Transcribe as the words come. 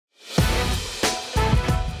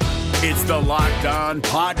It's the Locked On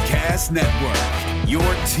Podcast Network, your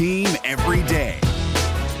team every day.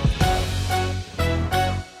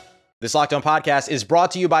 This Locked On Podcast is brought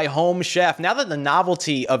to you by Home Chef. Now that the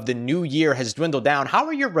novelty of the new year has dwindled down, how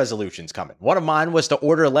are your resolutions coming? One of mine was to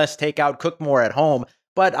order less takeout, cook more at home,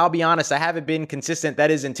 but I'll be honest, I haven't been consistent. That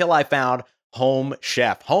is until I found Home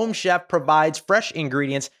Chef. Home Chef provides fresh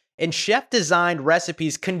ingredients and chef-designed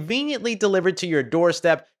recipes conveniently delivered to your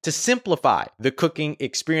doorstep to simplify the cooking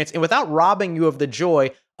experience and without robbing you of the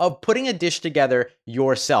joy of putting a dish together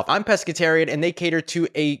yourself. I'm pescatarian and they cater to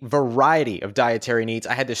a variety of dietary needs.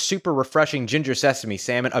 I had this super refreshing ginger sesame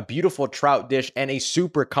salmon, a beautiful trout dish, and a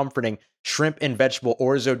super comforting shrimp and vegetable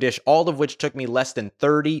orzo dish, all of which took me less than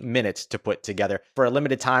 30 minutes to put together. For a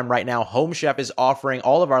limited time right now, Home Chef is offering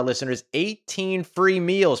all of our listeners 18 free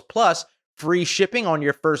meals plus free shipping on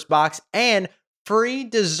your first box and free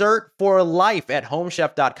dessert for life at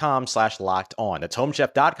homechef.com/lockedon. That's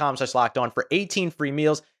homechef.com/lockedon for 18 free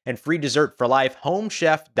meals and free dessert for life.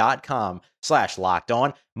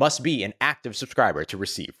 Homechef.com/lockedon. Must be an active subscriber to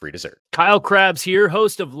receive free dessert. Kyle Krabs here,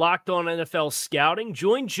 host of Locked On NFL Scouting.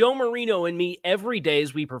 Join Joe Marino and me every day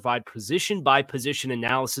as we provide position-by-position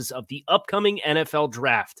analysis of the upcoming NFL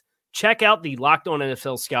Draft. Check out the Locked On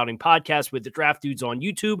NFL Scouting podcast with the Draft Dudes on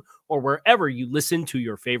YouTube or wherever you listen to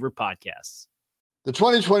your favorite podcasts. The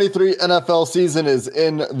 2023 NFL season is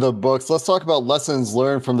in the books. Let's talk about lessons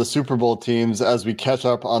learned from the Super Bowl teams as we catch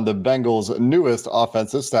up on the Bengals' newest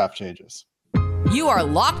offensive staff changes. You are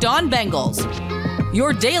Locked On Bengals,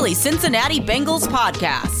 your daily Cincinnati Bengals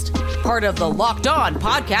podcast, part of the Locked On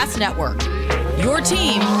Podcast Network, your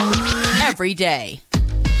team every day.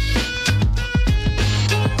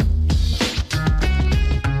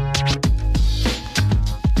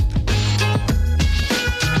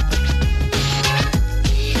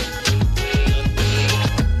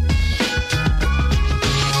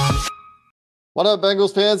 What up,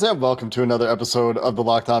 Bengals fans, and welcome to another episode of the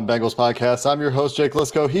Locked On Bengals podcast. I'm your host, Jake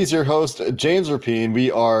Lisco. He's your host, James Rapien. We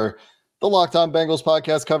are the Locked On Bengals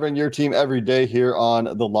podcast, covering your team every day here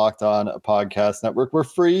on the Locked On Podcast Network. We're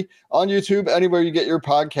free on YouTube, anywhere you get your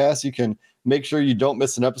podcasts. You can make sure you don't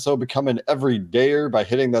miss an episode. Become an everydayer by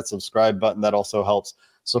hitting that subscribe button. That also helps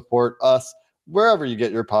support us wherever you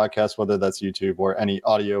get your podcast, whether that's YouTube or any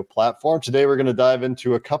audio platform. Today, we're going to dive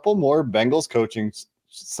into a couple more Bengals coaching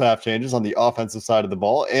staff changes on the offensive side of the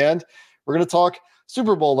ball, and we're going to talk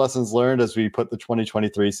Super Bowl lessons learned as we put the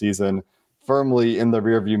 2023 season firmly in the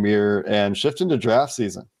rearview mirror and shift into draft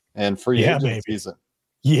season and free agent season.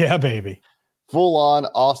 Yeah, baby. Full on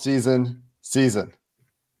off-season season,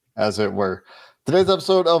 as it were. Today's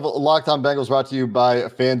episode of Locked On Bengals brought to you by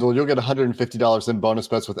FanDuel. You'll get $150 in bonus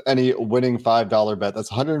bets with any winning $5 bet. That's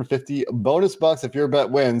 150 bonus bucks if your bet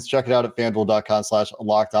wins. Check it out at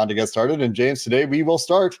FanDuel.com/lockedon to get started. And James, today we will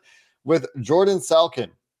start with Jordan Salkin.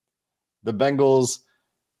 The Bengals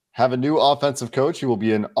have a new offensive coach. He will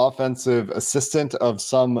be an offensive assistant of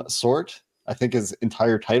some sort. I think his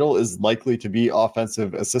entire title is likely to be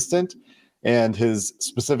offensive assistant, and his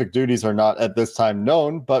specific duties are not at this time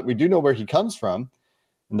known, but we do know where he comes from,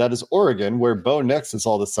 and that is Oregon, where Bo Nix is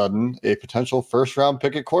all of a sudden a potential first-round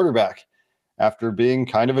pick at quarterback after being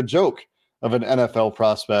kind of a joke of an NFL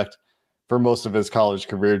prospect for most of his college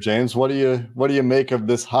career. James, what do you make of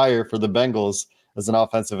this hire for the Bengals as an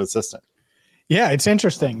offensive assistant? Yeah, it's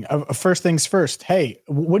interesting. First things first. Hey,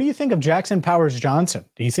 what do you think of Jackson Powers Johnson?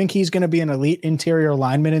 Do you think he's going to be an elite interior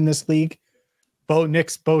lineman in this league? Bo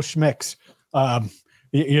Nix, Bo Schmicks.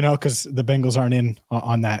 Because the Bengals aren't in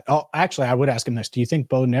on that. Oh, actually, I would ask him this. Do you think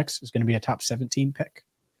Bo Nix is going to be a top 17 pick?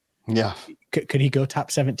 Yeah. Could he go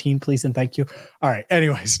top 17, please? And thank you. All right.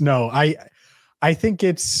 Anyways, no, I think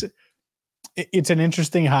it's an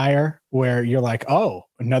interesting hire where you're like, oh,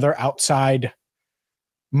 another outside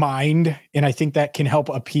mind. And I think that can help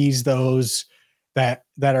appease those that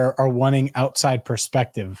are wanting outside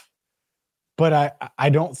perspective. But I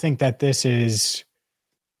don't think that this is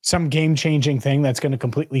some game-changing thing that's going to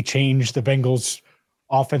completely change the Bengals'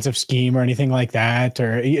 offensive scheme or anything like that,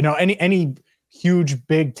 or any huge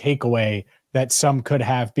big takeaway that some could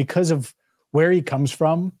have because of where he comes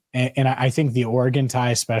from. And I think the Oregon tie,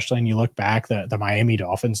 especially, and you look back the Miami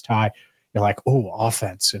Dolphins tie, you're like, oh,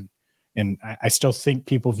 offense, and I still think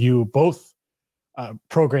people view both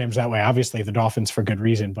programs that way. Obviously, the Dolphins for good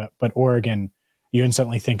reason, but Oregon, you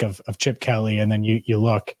instantly think of Chip Kelly, and then you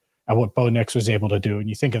look at what Bo Nix was able to do, and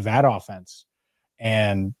you think of that offense.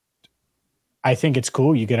 And I think it's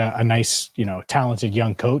cool. You get a nice, talented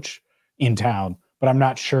young coach in town, but I'm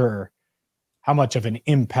not sure how much of an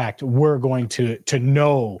impact we're going to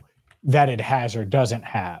know that it has or doesn't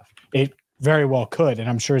have. It very well could, and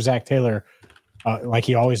I'm sure Zach Taylor like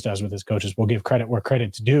he always does with his coaches, will give credit where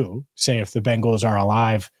credit's due. Say if the Bengals are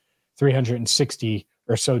alive 360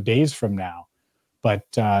 or so days from now. But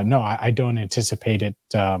no, I don't anticipate it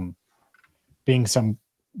being some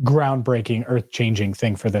groundbreaking, earth-changing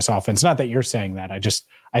thing for this offense. Not that you're saying that.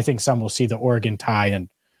 I think some will see the Oregon tie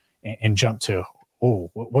and jump to,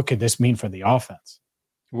 oh, what could this mean for the offense?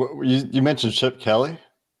 You mentioned Chip Kelly?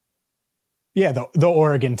 Yeah, the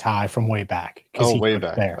Oregon tie from way back. Oh, way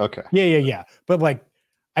back. There. Okay. Yeah. But like,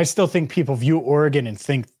 I still think people view Oregon and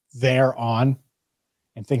think they're on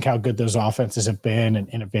and think how good those offenses have been and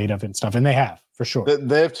innovative and stuff. And they have, for sure.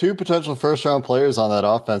 They have 2 potential first-round players on that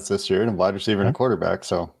offense this year, and a wide receiver and a quarterback.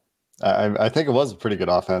 So I think it was a pretty good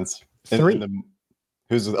offense. 3.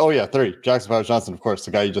 3. Jackson Powers-Johnson, of course,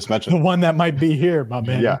 the guy you just mentioned. The one that might be here, my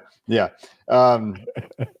man. Yeah.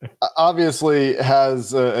 Obviously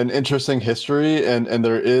has an interesting history, and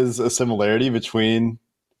there is a similarity between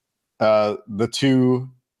the 2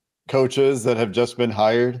 coaches that have just been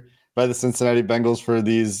hired by the Cincinnati Bengals for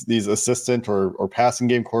these assistant or passing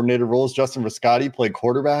game coordinator roles. Justin Riscotti played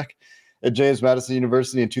quarterback at James Madison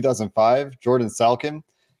University in 2005. Jordan Salkin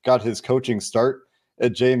got his coaching start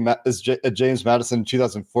at James Madison in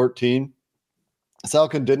 2014.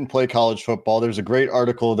 Salkin didn't play college football. There's a great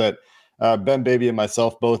article that Ben Baby and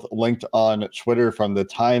myself both linked on Twitter from the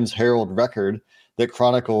Times Herald Record that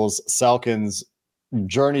chronicles Salkin's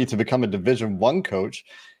journey to become a Division I coach.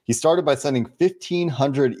 He started by sending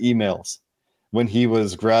 1,500 emails when he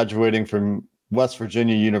was graduating from West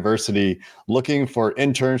Virginia University, looking for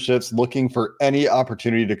internships, looking for any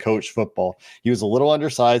opportunity to coach football. He was a little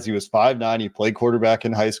undersized. He was 5'9". He played quarterback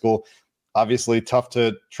in high school. Obviously, tough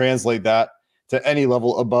to translate that to any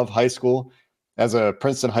level above high school. As a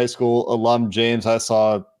Princeton High School alum, James, I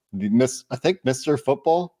saw Mr.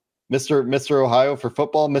 Football, Mr. Ohio for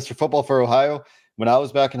football, Mr. Football for Ohio. When I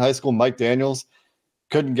was back in high school, Mike Daniels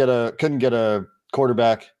couldn't get a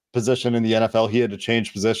quarterback position in the NFL. He had to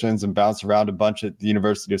change positions and bounce around a bunch at the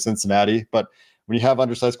University of Cincinnati. But when you have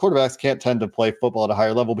undersized quarterbacks, can't tend to play football at a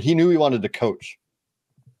higher level. But he knew he wanted to coach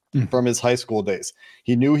from his high school days.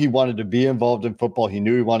 He knew he wanted to be involved in football. He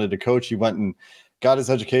knew he wanted to coach. He went and got his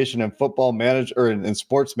education in football in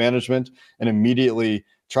sports management, and immediately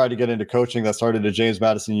tried to get into coaching. That started at James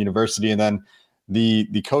Madison University. And then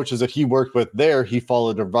the coaches that he worked with there, he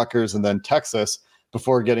followed to Rutgers and then Texas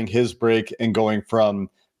before getting his break and going from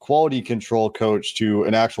quality control coach to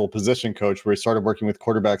an actual position coach, where he started working with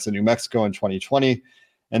quarterbacks in New Mexico in 2020,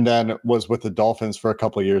 and then was with the Dolphins for a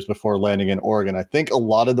couple of years before landing in Oregon. I think a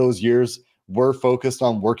lot of those years were focused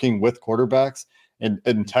on working with quarterbacks.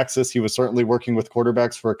 In Texas, he was certainly working with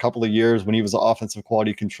quarterbacks for a couple of years when he was an offensive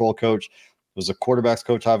quality control coach. Was a quarterbacks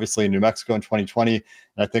coach, obviously, in New Mexico in 2020. And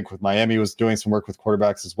I think with Miami was doing some work with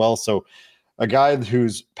quarterbacks as well. So a guy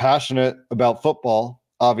who's passionate about football,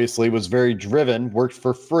 obviously was very driven, worked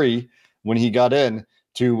for free when he got in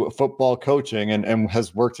to football coaching, and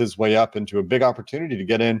has worked his way up into a big opportunity to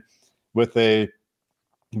get in with a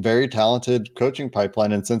very talented coaching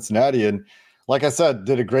pipeline in Cincinnati. And like I said,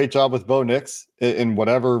 did a great job with Bo Nix in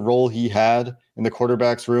whatever role he had in the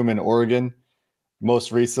quarterback's room in Oregon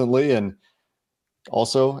most recently. And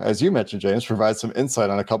also, as you mentioned, James, provides some insight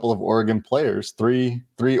on a couple of Oregon players, three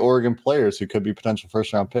Oregon players who could be potential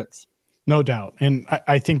first-round picks. No doubt. And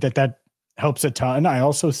I think that helps a ton. I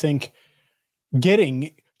also think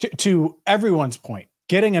getting to everyone's point,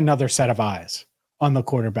 getting another set of eyes on the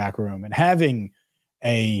quarterback room and having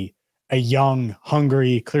a young,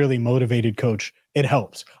 hungry, clearly motivated coach, it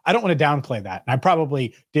helps. I don't want to downplay that. And I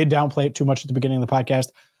probably did downplay it too much at the beginning of the podcast.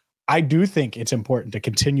 I do think it's important to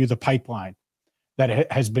continue the pipeline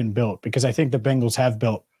that has been built, because I think the Bengals have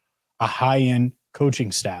built a high-end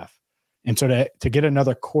coaching staff. And so to get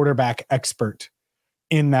another quarterback expert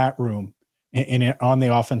in that room and on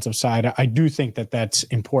the offensive side, I do think that that's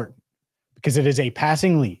important, because it is a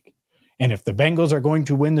passing league. And if the Bengals are going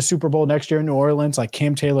to win the Super Bowl next year in New Orleans, like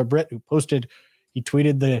Cam Taylor-Britt, who he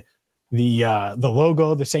tweeted the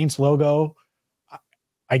logo, the Saints logo.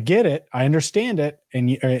 I get it. I understand it. And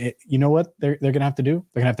you know what they're going to have to do?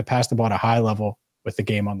 They're going to have to pass the ball at a high level with the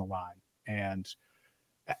game on the line. And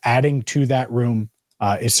adding to that room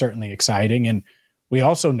is certainly exciting. And we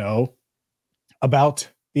also know about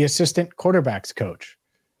the assistant quarterbacks coach,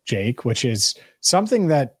 Jake, which is something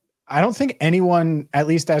that I don't think anyone, at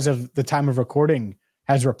least as of the time of recording,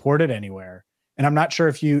 has reported anywhere. And I'm not sure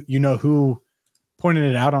if you know who pointed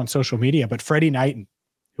it out on social media, but Freddie Knighton,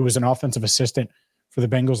 who was an offensive assistant for the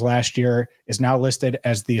Bengals last year, is now listed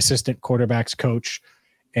as the assistant quarterbacks coach.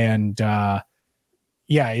 And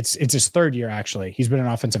it's his third year, actually. He's been an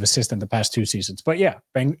offensive assistant the past 2 seasons. But yeah,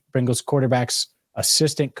 Bengals quarterbacks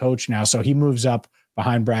assistant coach now. So he moves up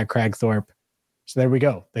behind Brad Cragthorpe. So there we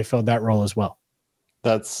go. They filled that role as well.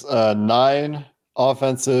 That's 9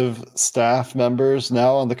 offensive staff members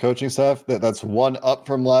now on the coaching staff. That's one up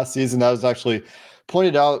from last season. That was actually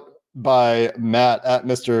pointed out by Matt at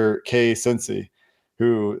Mr. K Cincy,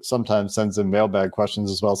 who sometimes sends in mailbag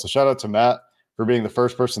questions as well. So shout out to Matt for being the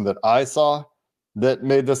first person that I saw that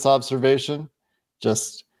made this observation.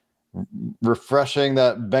 Just refreshing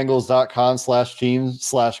that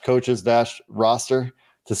Bengals.com/team/coaches-roster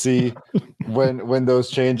to see when those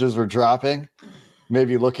changes were dropping.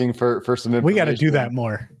 Maybe looking for some information. We got to do that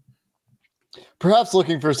more. Perhaps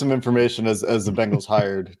looking for some information as the Bengals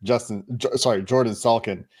hired Jordan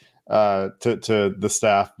Salkin to the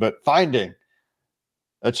staff, but finding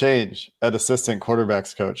a change at assistant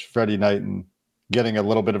quarterbacks coach, Freddie Knighton, getting a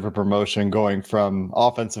little bit of a promotion, going from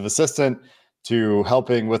offensive assistant to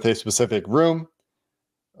helping with a specific room,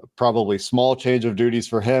 probably small change of duties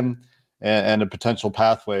for him, and a potential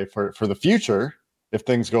pathway for the future if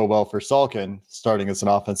things go well for Salkin, starting as an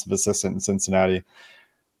offensive assistant in Cincinnati.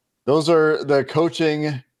 Those are the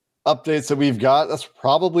coaching updates that we've got. That's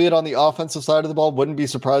probably it on the offensive side of the ball. Wouldn't be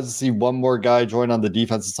surprised to see one more guy join on the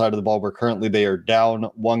defensive side of the ball, where currently they are down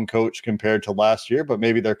one coach compared to last year, but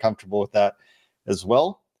maybe they're comfortable with that as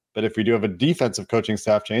well. But if we do have a defensive coaching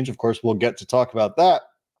staff change, of course, we'll get to talk about that.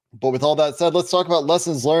 But with all that said, let's talk about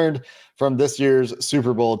lessons learned from this year's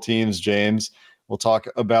Super Bowl teams, James. We'll talk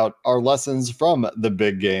about our lessons from the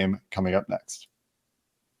big game coming up next.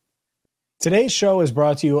 Today's show is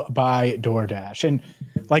brought to you by DoorDash. And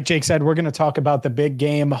like Jake said, we're going to talk about the big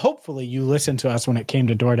game. Hopefully you listened to us when it came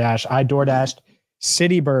to DoorDash. I DoorDashed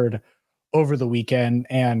City Bird over the weekend.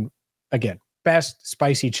 And again, best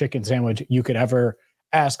spicy chicken sandwich you could ever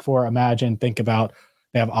ask for, imagine, think about.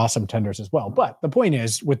 They have awesome tenders as well. But the point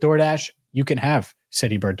is, with DoorDash, you can have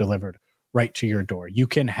City Bird delivered right to your door. You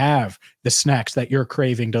can have the snacks that you're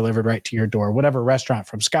craving delivered right to your door, whatever restaurant,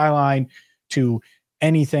 from Skyline to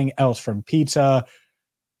anything else, from pizza,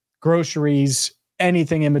 groceries,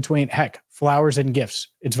 anything in between. Heck, flowers and gifts.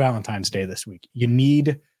 It's Valentine's Day this week. You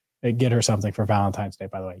need to get her something for Valentine's Day,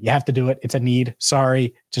 by the way. You have to do it. It's a need.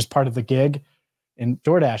 Sorry, just part of the gig. And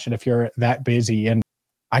DoorDash, and if you're that busy, and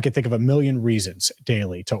I could think of a million reasons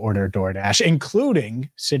daily to order DoorDash, including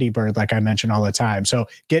City Bird, like I mention all the time. So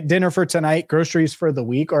get dinner for tonight, groceries for the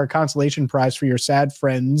week, or a consolation prize for your sad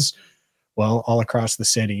friends, well, all across the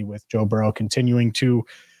city, with Joe Burrow continuing to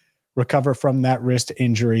recover from that wrist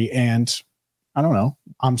injury. And I don't know,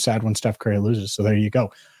 I'm sad when Steph Curry loses. So there you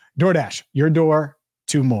go. DoorDash, your door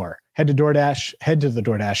to more. Head to the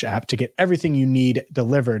DoorDash app to get everything you need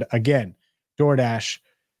delivered. Again, DoorDash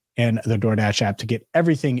and the DoorDash app to get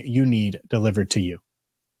everything you need delivered to you.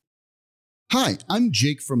 Hi, I'm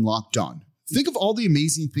Jake from Locked On. Think of all the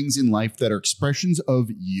amazing things in life that are expressions of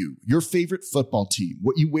you, your favorite football team,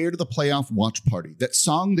 what you wear to the playoff watch party, that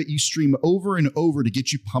song that you stream over and over to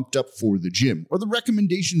get you pumped up for the gym, or the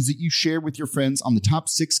recommendations that you share with your friends on the top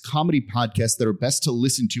 6 comedy podcasts that are best to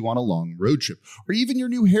listen to on a long road trip, or even your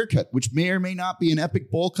new haircut, which may or may not be an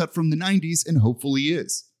epic bowl cut from the 90s and hopefully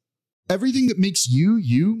is. Everything that makes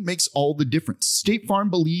you makes all the difference. State Farm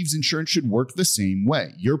believes insurance should work the same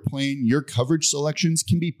way. Your plan, your coverage selections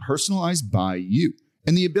can be personalized by you.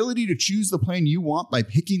 And the ability to choose the plan you want by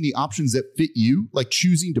picking the options that fit you, like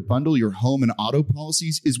choosing to bundle your home and auto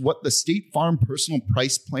policies, is what the State Farm Personal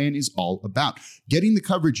Price Plan is all about. Getting the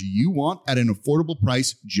coverage you want at an affordable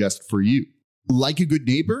price just for you. Like a good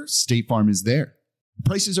neighbor, State Farm is there.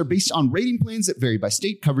 Prices are based on rating plans that vary by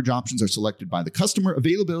state. Coverage options are selected by the customer.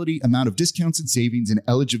 Availability, amount of discounts and savings, and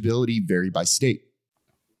eligibility vary by state.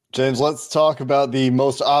 James, let's talk about the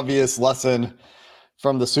most obvious lesson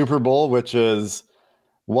from the Super Bowl, which is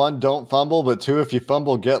 1, don't fumble, but 2, if you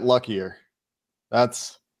fumble, get luckier.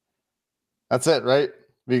 That's it, right?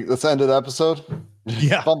 That's the end of the episode.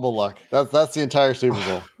 Yeah. Fumble luck. That's the entire Super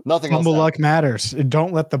Bowl. Nothing else. Fumble luck matters.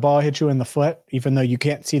 Don't let the ball hit you in the foot, even though you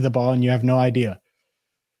can't see the ball and you have no idea.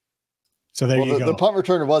 So there you go. The punt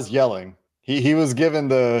returner was yelling. He was given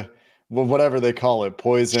the whatever they call it,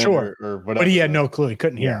 poison, sure, or whatever. But he had no clue. He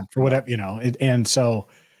couldn't hear him for whatever, and so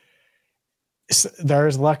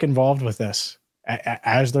there's luck involved with this,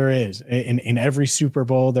 as there is in every Super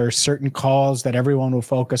Bowl. There are certain calls that everyone will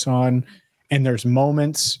focus on, and there's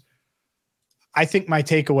moments. I think my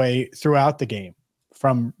takeaway throughout the game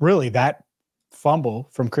from really that fumble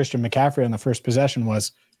from Christian McCaffrey on the first possession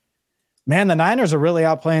was, man, the Niners are really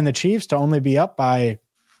outplaying the Chiefs to only be up by,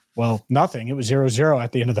 well, nothing. It was 0-0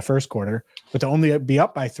 at the end of the first quarter, but to only be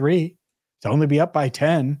up by 3, to only be up by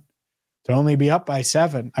 10, to only be up by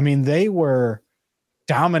 7. I mean, they were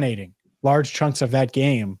dominating large chunks of that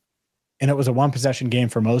game. and it was a one possession game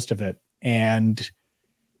for most of it. And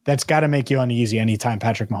that's got to make you uneasy anytime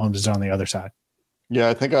Patrick Mahomes is on the other side. Yeah,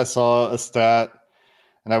 I think I saw a stat,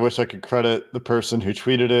 and I wish I could credit the person who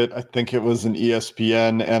tweeted it. I think it was an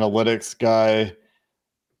ESPN analytics guy,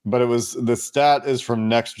 but the stat is from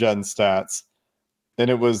Next Gen Stats. And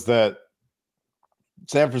it was that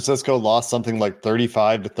San Francisco lost something like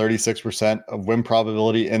 35 to 36% of win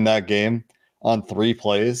probability in that game on 3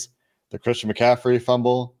 plays. The Christian McCaffrey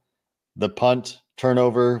fumble, the punt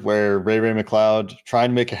turnover where Ray McLeod trying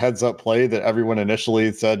to make a heads up play that everyone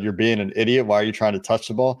initially said, you're being an idiot. Why are you trying to touch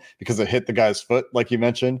the ball? Because it hit the guy's foot, like you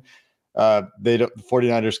mentioned. The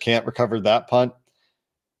 49ers can't recover that punt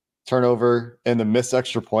turnover and the missed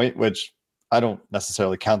extra point, which I don't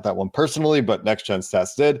necessarily count that one personally, but Next Gen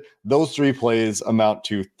Stats did. Those 3 plays amount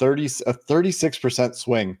to a 36%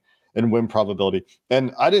 swing in win probability.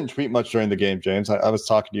 And I didn't tweet much during the game, James. I was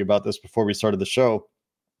talking to you about this before we started the show.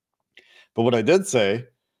 But what I did say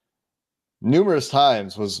numerous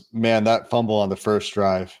times was, man, that fumble on the first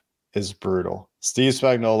drive is brutal. Steve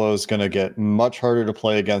Spagnuolo is going to get much harder to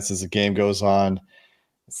play against as the game goes on.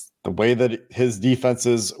 It's the way that his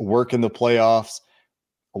defenses work in the playoffs,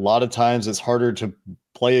 a lot of times it's harder to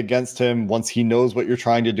play against him once he knows what you're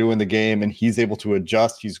trying to do in the game and he's able to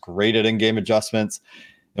adjust. He's great at in-game adjustments.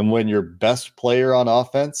 And when your best player on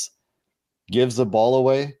offense gives the ball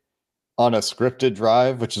away on a scripted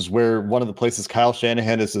drive, which is where one of the places Kyle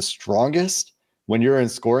Shanahan is the strongest, when you're in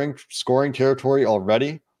scoring territory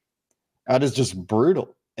already, that is just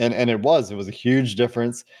brutal. And it was a huge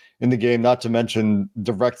difference in the game, not to mention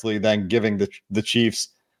directly then giving the Chiefs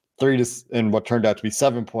 3 and what turned out to be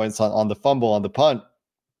 7 points on the fumble, on the punt.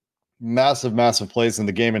 Massive plays in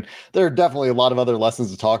the game. And there are definitely a lot of other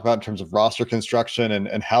lessons to talk about in terms of roster construction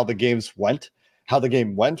and how the game went.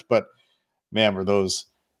 But man, were those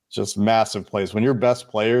just massive plays. When your best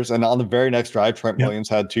players, and on the very next drive, Trent Williams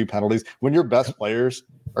had 2 penalties. When your best players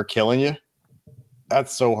are killing you,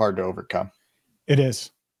 that's so hard to overcome. It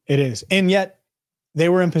is. And yet they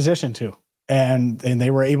were in position to, and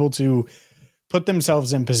they were able to put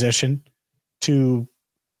themselves in position to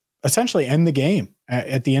essentially end the game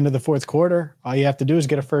at the end of the fourth quarter. All you have to do is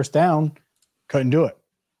get a first down. Couldn't do it.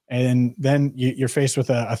 And then you're faced with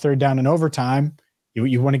a third down in overtime.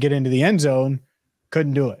 You want to get into the end zone.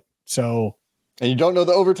 Couldn't do it. So, and you don't know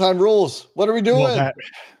the overtime rules. What are we doing? Well,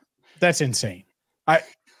 that's insane.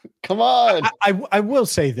 Come on. I will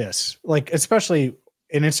say this, like, especially,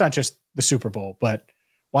 and it's not just the Super Bowl, but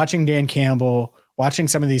watching Dan Campbell, watching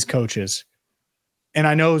some of these coaches, and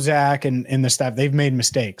I know Zach and the staff, they've made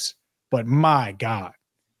mistakes, but my God,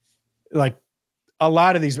 like a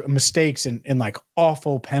lot of these mistakes and like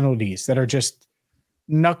awful penalties that are just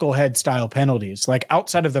knucklehead style penalties, like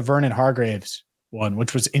outside of the Vernon Hargraves one,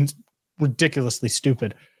 which was ridiculously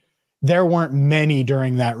stupid. There weren't many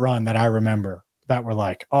during that run that I remember that were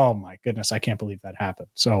like, oh my goodness, I can't believe that happened.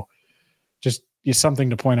 So just something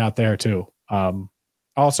to point out there too.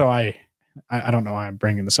 Also, I don't know why I'm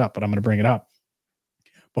bringing this up, but I'm going to bring it up.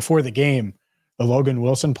 Before the game, the Logan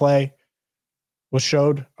Wilson play was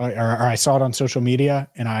showed, or I saw it on social media,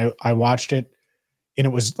 and I watched it, and it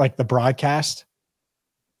was like the broadcast.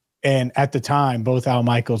 And at the time, both Al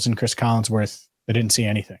Michaels and Chris Collinsworth, they didn't see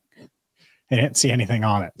anything. They didn't see anything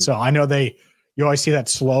on it. So I know you always see that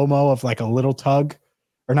slow-mo of like a little tug,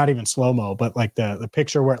 or not even slow-mo, but like the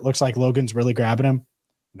picture where it looks like Logan's really grabbing him.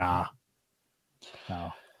 No.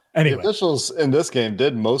 Anyway. The officials in this game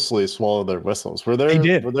did mostly swallow their whistles. Were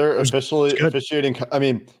there officiating? I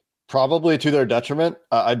mean, probably to their detriment.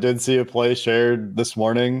 I did see a play shared this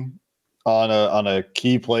morning on a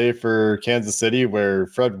key play for Kansas City where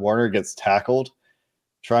Fred Warner gets tackled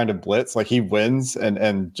trying to blitz, like he wins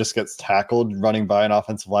and just gets tackled running by an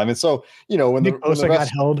offensive lineman. So, when Nick Bosa got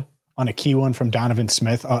held on a key one from Donovan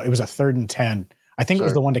Smith, it was a 3rd and 10. I think it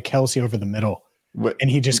was the one to Kelsey over the middle.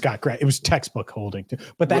 And he just got great. It was textbook holding too,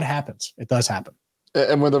 but that happens. It does happen.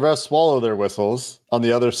 And when the refs swallow their whistles on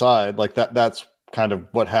the other side, like that's kind of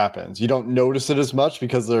what happens. You don't notice it as much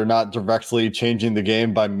because they're not directly changing the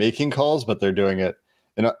game by making calls, but they're doing it.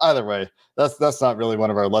 Either way, that's not really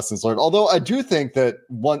one of our lessons learned. Although I do think that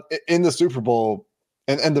one in the Super Bowl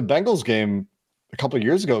and the Bengals game a couple of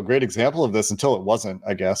years ago, a great example of this until it wasn't,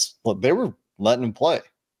 I guess. But they were letting him play.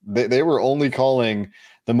 They were only calling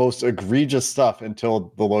the most egregious stuff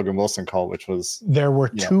until the Logan Wilson call, which was there were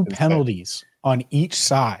 2 penalties on each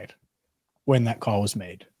side when that call was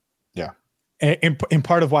made. Yeah. And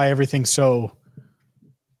part of why everything's so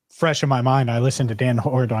fresh in my mind, I listened to Dan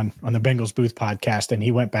Horde on the Bengals Booth podcast, and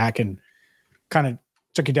he went back and kind of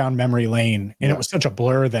took you down memory lane. And it was such a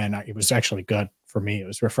blur then. It was actually good for me. It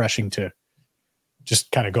was refreshing to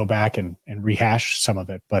just kind of go back and rehash some of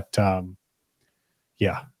it. But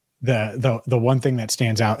yeah, the one thing that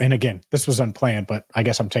stands out, and again, this was unplanned, but I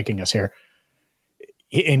guess I'm taking us here.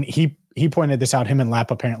 And he pointed this out. Him and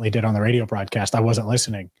Lapp apparently did on the radio broadcast. I wasn't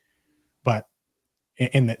listening, but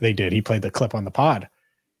they did. He played the clip on the pod.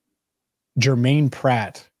 Jermaine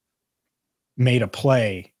Pratt made a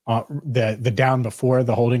play the down before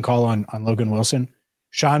the holding call on Logan Wilson.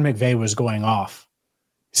 Sean McVay was going off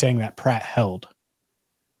saying that Pratt held.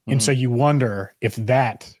 Mm-hmm. And so you wonder if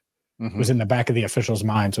that was in the back of the officials'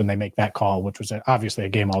 minds when they make that call, which was obviously a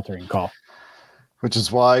game-altering call. Which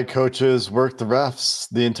is why coaches work the refs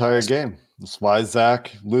the entire game. That's why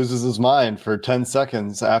Zach loses his mind for 10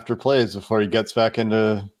 seconds after plays before he gets back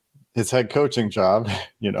into his head coaching job,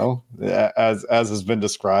 as has been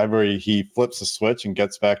described, where he flips a switch and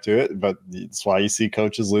gets back to it. But it's why you see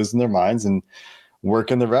coaches losing their minds and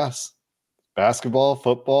working the refs. Basketball,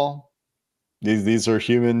 football, these are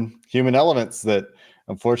human elements that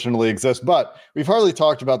unfortunately exist. But we've hardly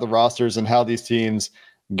talked about the rosters and how these teams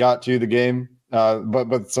got to the game.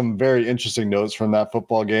 But some very interesting notes from that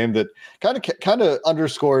football game that kind of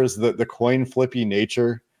underscores the coin flippy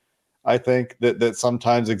nature, I think, that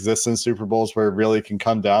sometimes exists in Super Bowls, where it really can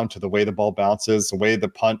come down to the way the ball bounces, the way the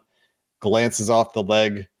punt glances off the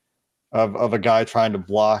leg of a guy trying to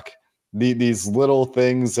block. These little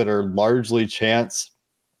things that are largely chance.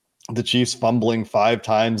 The Chiefs fumbling 5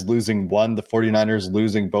 times, losing 1. The 49ers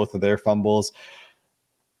losing both of their fumbles.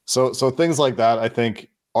 So things like that, I think,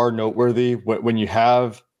 are noteworthy. When you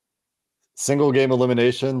have single game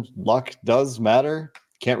elimination, luck does matter.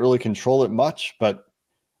 Can't really control it much, but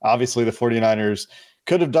obviously the 49ers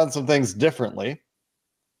could have done some things differently,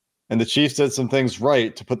 and the Chiefs did some things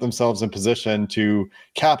right to put themselves in position to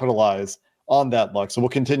capitalize on that luck. So we'll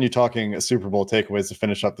continue talking Super Bowl takeaways to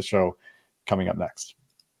finish up the show coming up next.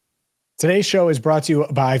 Today's show is brought to you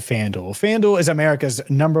by FanDuel. FanDuel is America's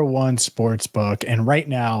 #1 sports book, and right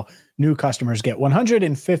now, new customers get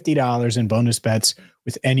 $150 in bonus bets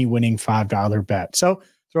with any winning $5 bet. So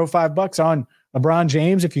throw $5 on LeBron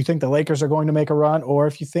James if you think the Lakers are going to make a run, or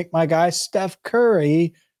if you think my guy Steph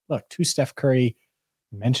Curry. Look, 2 Steph Curry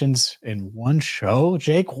mentions in one show.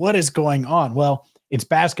 Jake, what is going on? Well, it's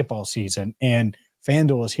basketball season, and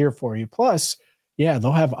FanDuel is here for you. Plus, yeah,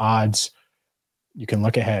 they'll have odds. You can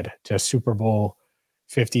look ahead to Super Bowl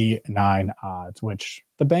 59 odds, which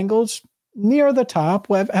the Bengals near the top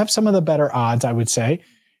have some of the better odds, I would say,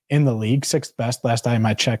 in the league. 6th best last time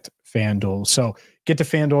I checked FanDuel. So get to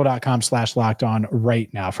FanDuel.com/lockedon right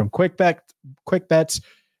now. From quick bets,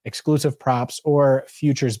 exclusive props, or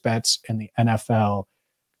futures bets in the NFL.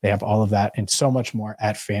 They have all of that and so much more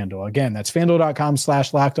at FanDuel. Again, that's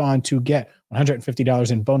FanDuel.com/lockedon to get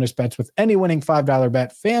 $150 in bonus bets with any winning $5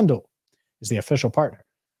 bet. FanDuel is the official partner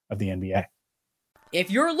of the NBA. If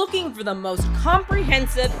you're looking for the most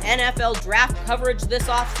comprehensive NFL draft coverage this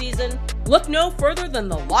offseason, look no further than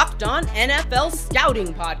the Locked On NFL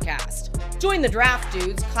Scouting Podcast. Join the draft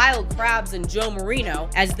dudes, Kyle Krabs and Joe Marino,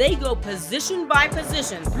 as they go position by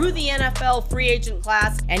position through the NFL free agent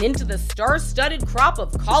class and into the star-studded crop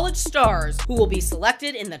of college stars who will be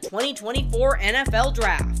selected in the 2024 NFL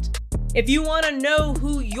Draft. If you want to know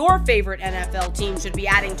who your favorite NFL team should be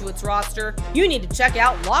adding to its roster, you need to check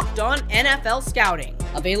out Locked On NFL Scouting,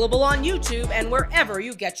 available on YouTube and wherever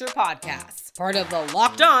you get your podcasts. Part of the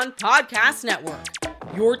Locked On Podcast Network,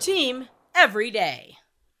 your team every day.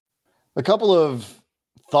 A couple of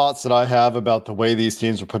thoughts that I have about the way these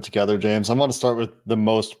teams are put together, James. I want to start with the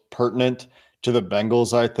most pertinent to the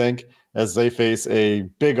Bengals, I think, as they face a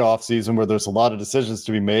big offseason where there's a lot of decisions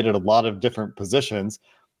to be made at a lot of different positions.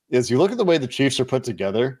 Is you look at the way the Chiefs are put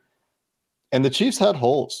together, and the Chiefs had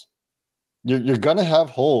holes. You're going to have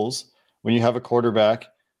holes when you have a quarterback,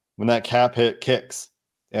 when that cap hit kicks.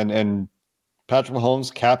 And Patrick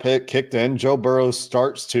Mahomes' cap hit kicked in. Joe Burrow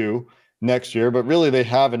starts to next year, but really they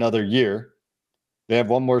have another year. They have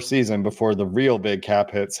one more season before the real big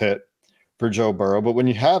cap hits hit for Joe Burrow. But when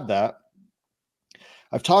you have that,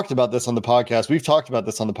 I've talked about this on the podcast. We've talked about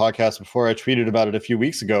this on the podcast before. I tweeted about it a few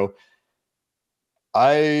weeks ago.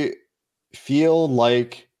 I feel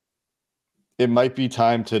like it might be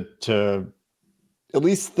time to at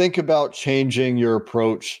least think about changing your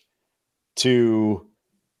approach to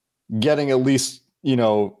getting at least,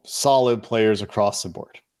 solid players across the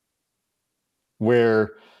board,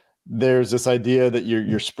 where there's this idea that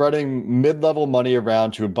you're spreading mid-level money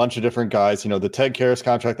around to a bunch of different guys, the Ted Karras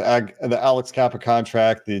contract, the Alex Kappa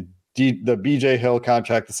contract, the BJ Hill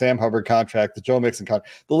contract, the Sam Hubbard contract, the Joe Mixon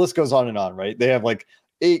contract. The list goes on and on, right? They have like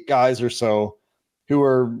 8 guys or so who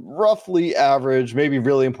are roughly average, maybe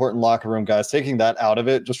really important locker room guys, taking that out of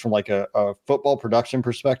it, just from like a football production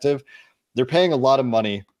perspective, they're paying a lot of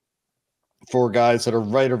money for guys that are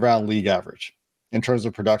right around league average in terms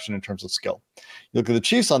of production, in terms of skill. You look at the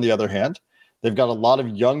Chiefs, on the other hand, they've got a lot of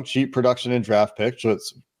young, cheap production and draft picks,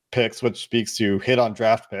 which speaks to hit on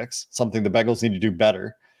draft picks, something the Bengals need to do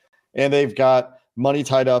better. And they've got money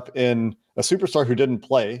tied up in a superstar who didn't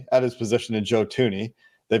play at his position in Joe Thuney.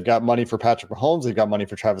 They've got money for Patrick Mahomes. They've got money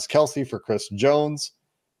for Travis Kelce, for Chris Jones.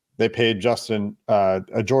 They paid Justin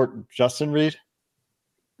Reed.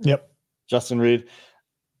 Yep. Justin Reed,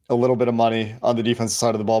 a little bit of money on the defensive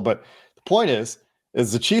side of the ball. But the point is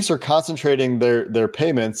the Chiefs are concentrating their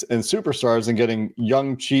payments in superstars and getting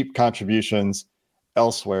young, cheap contributions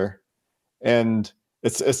elsewhere. And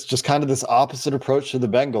it's just kind of this opposite approach to the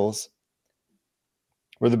Bengals,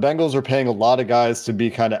 where the Bengals are paying a lot of guys to be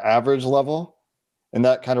kind of average level, and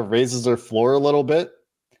that kind of raises their floor a little bit.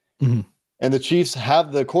 Mm-hmm. And the Chiefs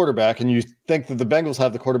have the quarterback, and you think that the Bengals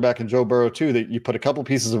have the quarterback in Joe Burrow too, that you put a couple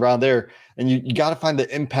pieces around there, and you got to find the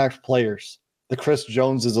impact players, the Chris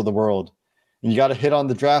Joneses of the world. And you got to hit on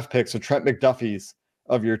the draft picks or Trent McDuffie's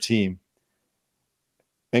of your team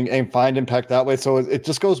and find impact that way. So it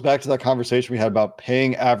just goes back to that conversation we had about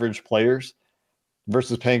paying average players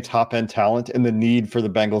versus paying top-end talent, and the need for the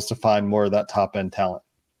Bengals to find more of that top-end talent.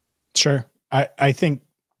 Sure. I think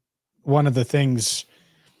one of the things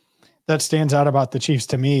that stands out about the Chiefs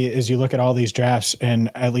to me is you look at all these drafts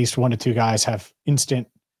and at least one to two guys have instant,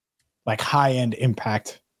 like high-end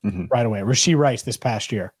impact right away. Rashee Rice this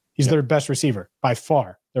past year, he's their best receiver, by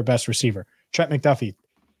far their best receiver. Trent McDuffie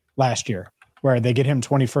last year, where they get him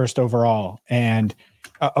 21st overall. And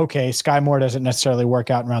okay, Sky Moore doesn't necessarily work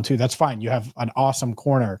out in round 2. That's fine. You have an awesome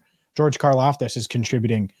corner. George Karlaftis is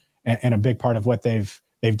contributing and a big part of what they've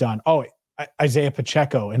done. Oh, Isaiah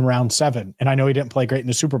Pacheco in round 7. And I know he didn't play great in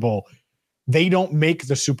the Super Bowl. They don't make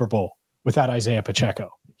the Super Bowl without Isaiah Pacheco.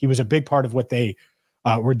 He was a big part of what they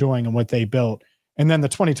were doing and what they built. And then the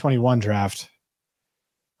 2021 draft,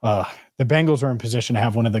 the Bengals were in position to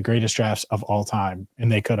have one of the greatest drafts of all time,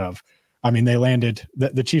 and they could have. I mean,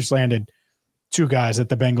 the Chiefs landed 2 guys that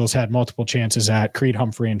the Bengals had multiple chances at, Creed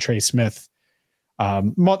Humphrey and Trey Smith.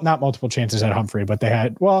 Not multiple chances at Humphrey, but they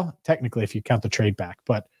had, well, technically if you count the trade back.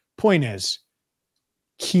 But point is,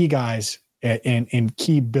 key guys in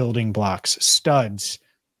key building blocks, studs.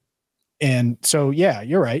 And so, yeah,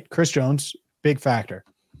 you're right. Chris Jones, big factor.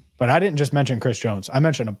 But I didn't just mention Chris Jones. I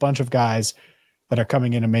mentioned a bunch of guys that are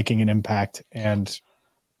coming in and making an impact. And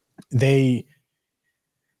the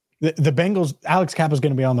Bengals, Alex Kappa is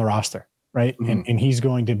going to be on the roster, right? Mm-hmm. And he's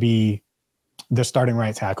going to be the starting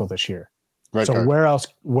right tackle this year. Right so guard.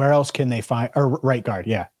 Where else can they find, or right guard?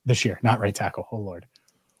 Yeah, this year, not right tackle. Oh Lord.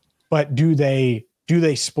 But do they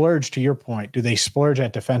splurge, to your point? Do they splurge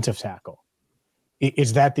at defensive tackle?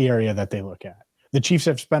 Is that the area that they look at? The Chiefs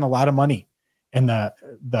have spent a lot of money in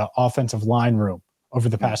the offensive line room over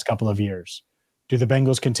the past couple of years. Do the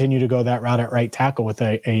Bengals continue to go that route at right tackle with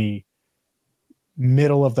a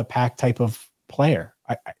middle of the pack type of player?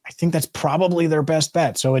 I think that's probably their best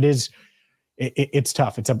bet. So it's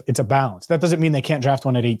tough. It's a balance. That doesn't mean they can't draft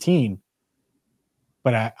one at 18,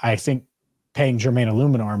 but I think paying Jermaine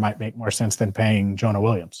Illuminor might make more sense than paying Jonah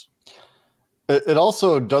Williams. It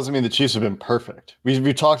also doesn't mean the Chiefs have been perfect.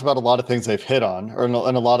 We've talked about a lot of things they've hit on, and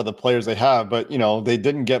a lot of the players they have, but they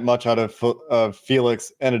didn't get much out of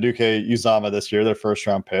Felix Anudike-Uzomah this year, their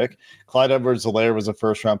first-round pick. Clyde Edwards-Helaire was a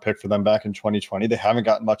first-round pick for them back in 2020. They haven't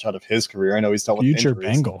gotten much out of his career. I know he's dealt with future injuries.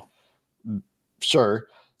 Bengal. Sure.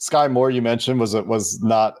 Sky Moore, you mentioned, was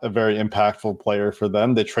not a very impactful player for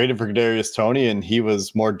them. They traded for Kadarius Toney, and he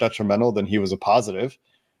was more detrimental than he was a positive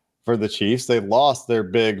for the Chiefs. They lost their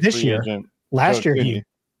big free agent. Last year,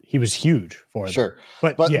 he was huge for them. Sure.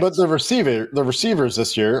 But the receivers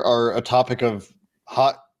this year are a topic of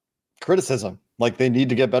hot criticism. Like, they need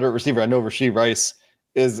to get better at receiver. I know Rashee Rice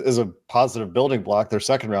is a positive building block, their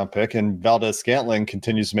second round pick, and Valdez-Scantling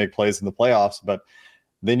continues to make plays in the playoffs, but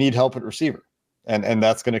they need help at receiver. And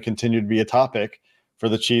that's going to continue to be a topic for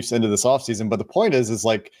the Chiefs into this offseason. But the point is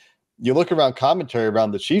like, you look around commentary around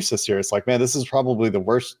the Chiefs this year, it's like, man, this is probably the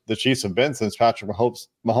worst the Chiefs have been since Patrick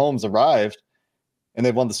Mahomes arrived, and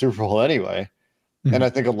they've won the Super Bowl anyway. Mm-hmm. And I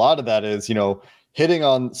think a lot of that is, hitting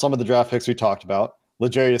on some of the draft picks we talked about.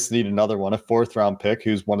 L'Jarius Sneed, another one, a 4th-round pick,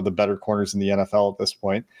 who's one of the better corners in the NFL at this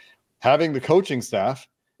point. Having the coaching staff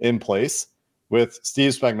in place, with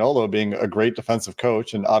Steve Spagnuolo being a great defensive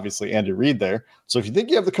coach and obviously Andy Reid there. So if you think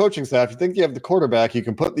you have the coaching staff, you think you have the quarterback, you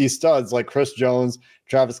can put these studs like Chris Jones,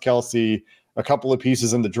 Travis Kelce, a couple of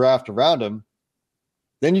pieces in the draft around him,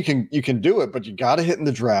 then you can do it, but you got to hit in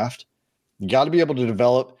the draft. You got to be able to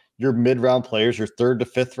develop your mid-round players, your 3rd to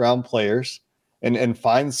 5th round players, and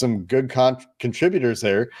find some good contributors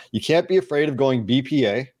there. You can't be afraid of going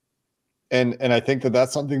BPA. And I think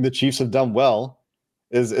that's something the Chiefs have done well,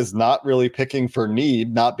 is not really picking for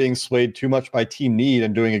need, not being swayed too much by team need,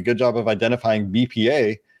 and doing a good job of identifying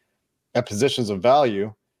BPA at positions of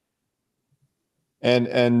value.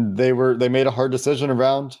 And they made a hard decision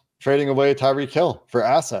around trading away Tyreek Hill for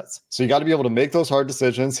assets. So you got to be able to make those hard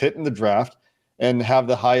decisions, hit in the draft, and have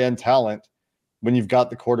the high-end talent when you've got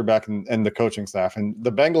the quarterback and the coaching staff. And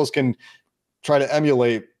the Bengals can try to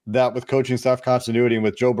emulate that with coaching staff continuity and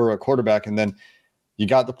with Joe Burrow at quarterback. And then you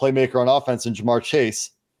got the playmaker on offense in Jamar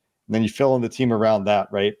Chase, and then you fill in the team around that,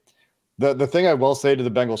 right? The thing I will say to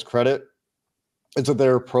the Bengals' credit is that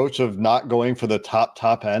their approach of not going for the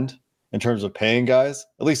top end in terms of paying guys,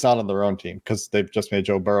 at least not on their own team, because they've just made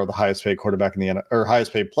Joe Burrow the highest paid quarterback in the NFL, or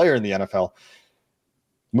highest paid player in the NFL.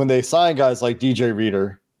 When they sign guys like DJ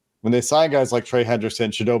Reader, when they sign guys like Trey Hendrickson,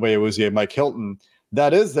 Chidobe Awuzie, Mike Hilton,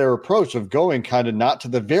 that is their approach of going kind of not to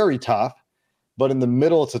the very top, but in the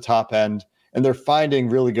middle to top end, and they're finding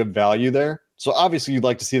really good value there. So obviously you'd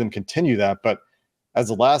like to see them continue that, but as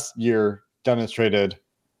the last year demonstrated,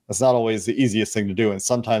 that's not always the easiest thing to do, and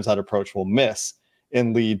sometimes that approach will miss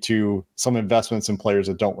and lead to some investments in players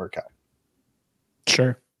that don't work out.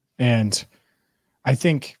 Sure. And I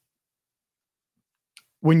think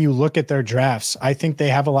when you look at their drafts, I think they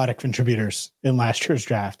have a lot of contributors in last year's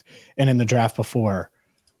draft and in the draft before.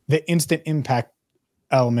 The instant impact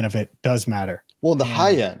element of it does matter. Well, the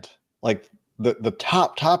high end, like the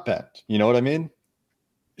top end, you know what I mean?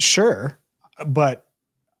 Sure. But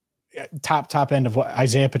top end of what?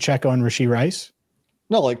 Isaiah Pacheco and Rashee Rice?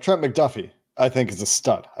 No, like Trent McDuffie, I think is a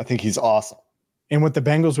stud. I think he's awesome. And what the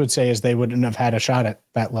Bengals would say is they wouldn't have had a shot at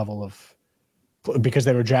that level of, because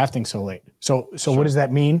they were drafting so late. So sure. What does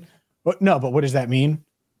that mean? No, but what does that mean?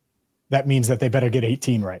 That means that they better get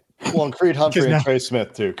 18 right. Well, and Creed Humphrey and Trey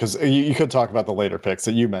Smith too, because you could talk about the later picks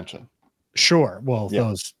that you mentioned. Sure. Well,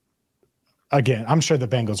 those, again, I'm sure the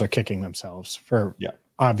Bengals are kicking themselves for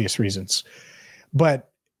obvious reasons. But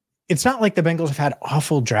it's not like the Bengals have had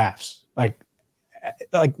awful drafts. Like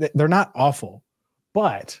they're not awful,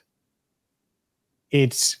 but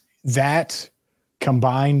it's that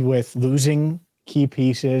combined with losing key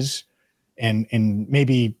pieces and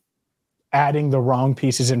maybe adding the wrong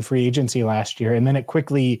pieces in free agency last year. And then it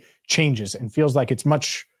quickly changes and feels like it's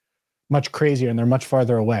much, much crazier and they're much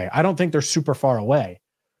farther away. I don't think they're super far away,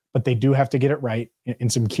 but they do have to get it right in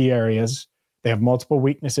some key areas. They have multiple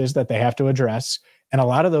weaknesses that they have to address. And a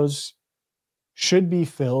lot of those should be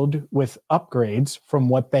filled with upgrades from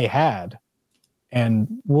what they had. And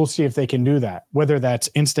we'll see if they can do that, whether that's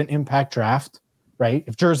instant impact draft, right?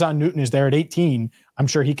 If Jerzon Newton is there at 18, I'm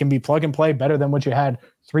sure he can be plug and play better than what you had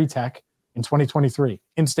 3-tech in 2023.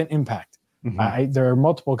 Instant impact. Mm-hmm. There are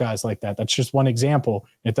multiple guys like that. That's just one example.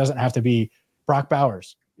 It doesn't have to be Brock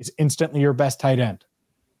Bowers. It's instantly your best tight end.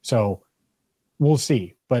 So we'll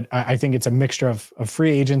see. But I think it's a mixture of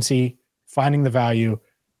free agency, finding the value,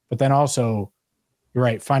 but then also, you're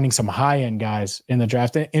right, finding some high-end guys in the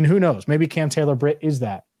draft. And who knows, maybe Cam Taylor-Britt is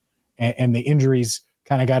that. And the injuries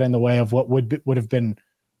kind of got in the way of what would have been,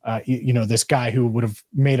 this guy who would have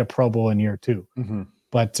made a Pro Bowl in year 2. Mm-hmm.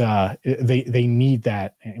 But they need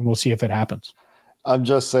that, and we'll see if it happens. I'm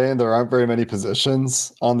just saying there aren't very many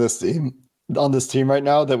positions on this team right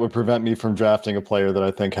now that would prevent me from drafting a player that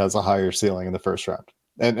I think has a higher ceiling in the first round.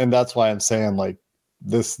 And that's why I'm saying, like,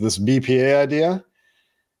 this BPA idea,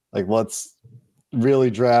 like, let's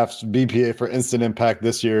really draft BPA for instant impact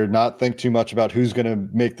this year, not think too much about who's going to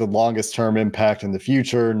make the longest term impact in the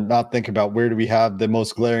future, not think about where do we have the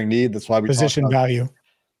most glaring need. That's why we position value.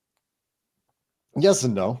 Yes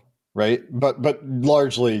and no, right? But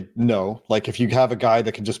largely no. Like, if you have a guy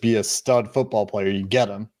that can just be a stud football player, you get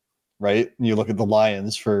him, right? And you look at the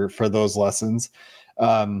Lions for those lessons.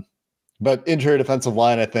 But interior defensive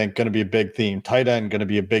line, I think, going to be a big theme. Tight end going to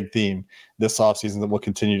be a big theme this offseason that we'll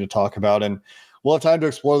continue to talk about. And we'll have time to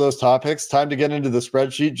explore those topics. Time to get into the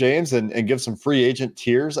spreadsheet, James, and give some free agent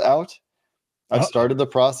tiers out. I've started the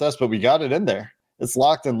process, but we got it in there. It's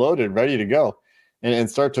locked and loaded, ready to go. And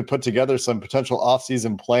start to put together some potential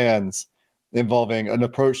offseason plans involving an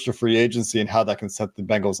approach to free agency and how that can set the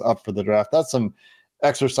Bengals up for the draft. That's some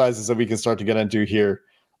exercises that we can start to get into here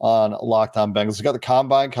on Locked On Bengals. We've got the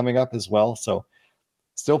Combine coming up as well, so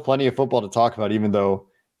still plenty of football to talk about, even though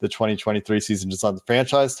the 2023 season is on the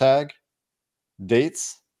franchise tag.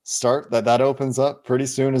 Dates start, that opens up pretty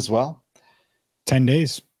soon as well. 10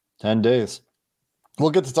 days. 10 days. We'll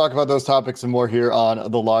get to talk about those topics and more here on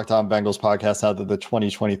the Locked On Bengals podcast now that the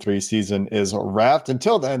 2023 season is wrapped.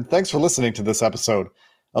 Until then, thanks for listening to this episode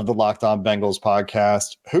of the Locked On Bengals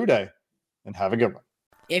podcast. Hooday, and have a good one.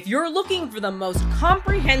 If you're looking for the most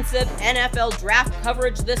comprehensive NFL draft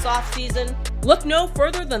coverage this offseason, look no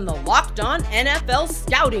further than the Locked On NFL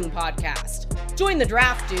Scouting podcast. Join the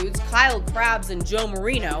draft dudes, Kyle Krabs and Joe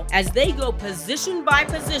Marino, as they go position by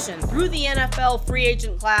position through the NFL free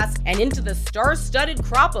agent class and into the star-studded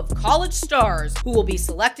crop of college stars who will be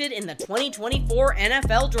selected in the 2024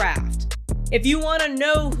 NFL Draft. If you want to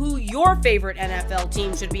know who your favorite NFL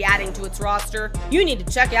team should be adding to its roster, you need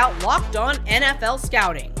to check out Locked On NFL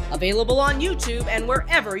Scouting, available on YouTube and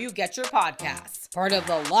wherever you get your podcasts. Part of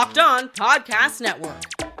the Locked On Podcast Network,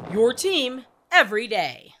 your team every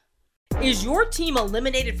day. Is your team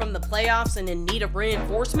eliminated from the playoffs and in need of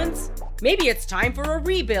reinforcements? Maybe it's time for a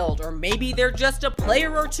rebuild, or maybe they're just a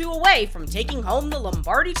player or two away from taking home the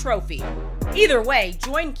Lombardi Trophy. Either way,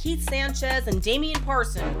 join Keith Sanchez and Damian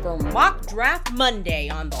Parson for Mock Draft Monday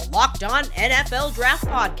on the Locked On NFL Draft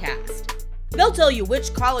Podcast. They'll tell you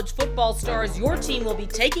which college football stars your team will be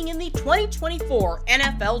taking in the 2024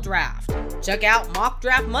 NFL Draft. Check out Mock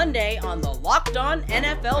Draft Monday on the Locked On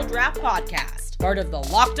NFL Draft Podcast, part of the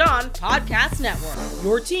Locked On Podcast Network,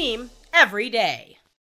 your team every day.